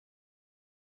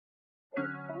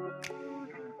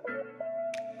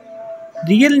Her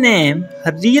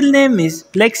real name is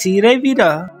Lexi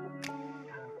Rivera.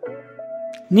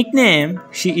 Nickname,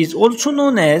 she is also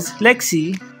known as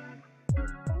Lexi.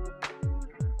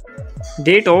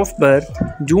 Date of birth,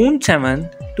 June 7,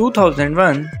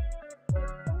 2001.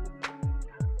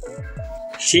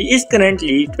 She is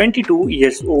currently 22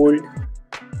 years old.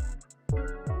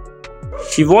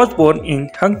 She was born in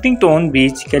Huntington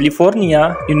Beach,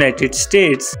 California, United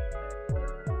States.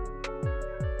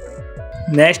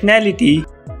 Nationality,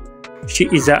 she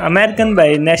is an American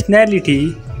by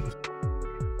nationality.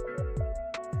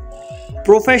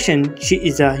 Profession, she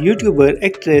is a YouTuber,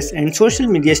 actress and social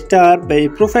media star by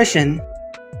profession.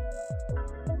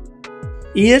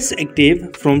 Years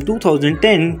active from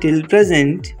 2010 till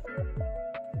present.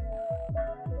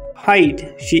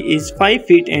 Height, she is 5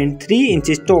 feet and 3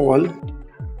 inches tall.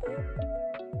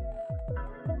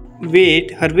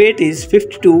 Weight, her weight is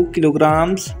 52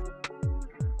 kilograms.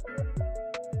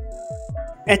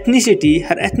 Ethnicity,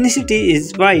 her ethnicity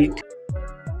is white.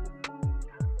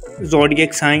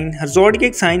 Zodiac sign, her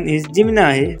zodiac sign is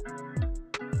Gemini.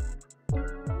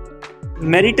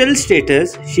 Marital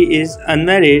status, she is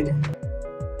unmarried.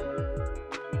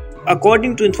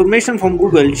 According to information from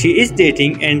Google, she is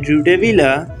dating Andrew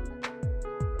Davila.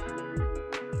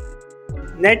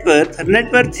 Net worth, her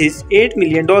net worth is $8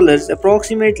 million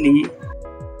approximately.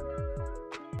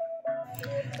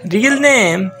 Real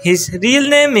name, his real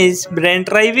name is Brent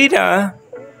Rivera.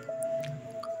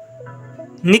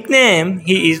 Nickname,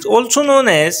 he is also known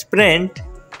as Brent.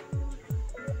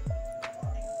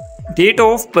 Date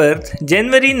of birth,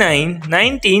 January 9,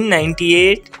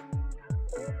 1998.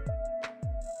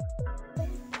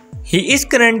 He is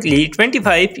currently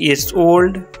 25 years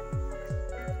old.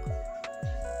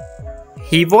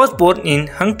 He was born in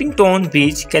Huntington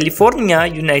Beach, California,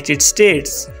 United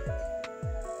States.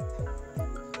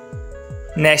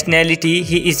 Nationality,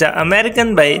 he is an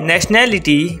American by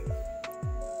nationality.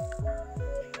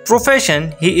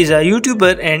 Profession, he is a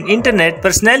YouTuber and internet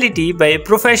personality by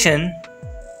profession.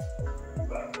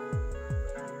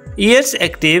 Years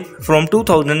active from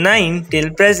 2009 till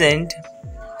present.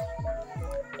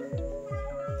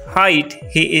 Height,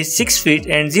 he is 6 feet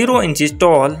and 0 inches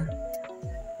tall.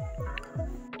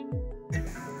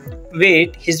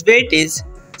 Weight, his weight is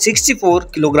 64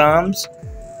 kilograms.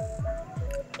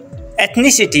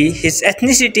 Ethnicity, his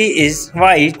ethnicity is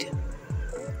white.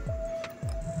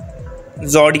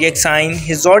 Zodiac sign,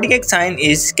 his zodiac sign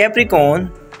is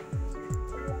Capricorn.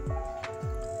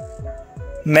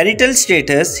 Marital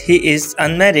status, he is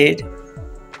unmarried.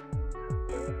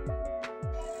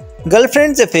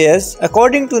 Girlfriend's affairs,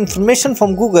 according to information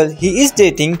from Google, he is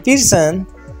dating Pearson.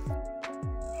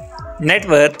 Net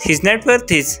worth, his net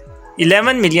worth is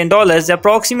 $11 million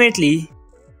approximately.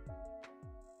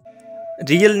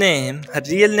 Real name, her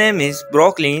real name is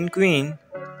Brooklyn Queen.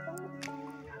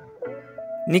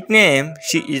 Nickname,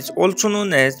 she is also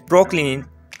known as Brooklyn.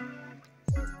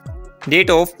 Date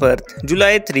of birth,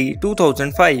 July 3,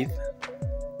 2005.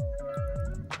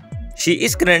 She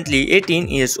is currently 18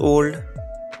 years old.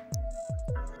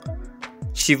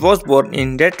 She was born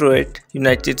in Detroit,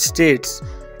 United States.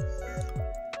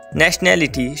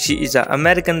 Nationality, she is an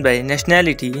American by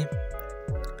nationality.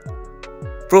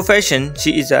 Profession,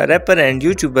 she is a rapper and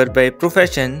YouTuber by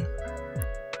profession.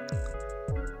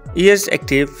 Years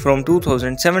active from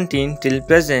 2017 till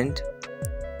present.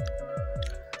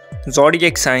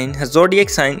 Zodiac sign, her zodiac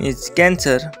sign is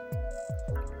Cancer.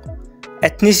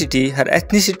 Ethnicity, her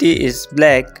ethnicity is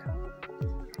black.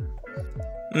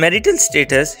 Marital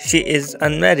status, she is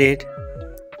unmarried.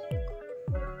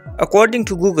 According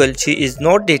to Google, she is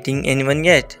not dating anyone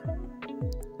yet.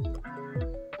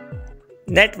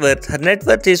 Net worth, her net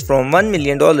worth is from $1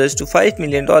 million to $5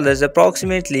 million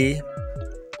approximately.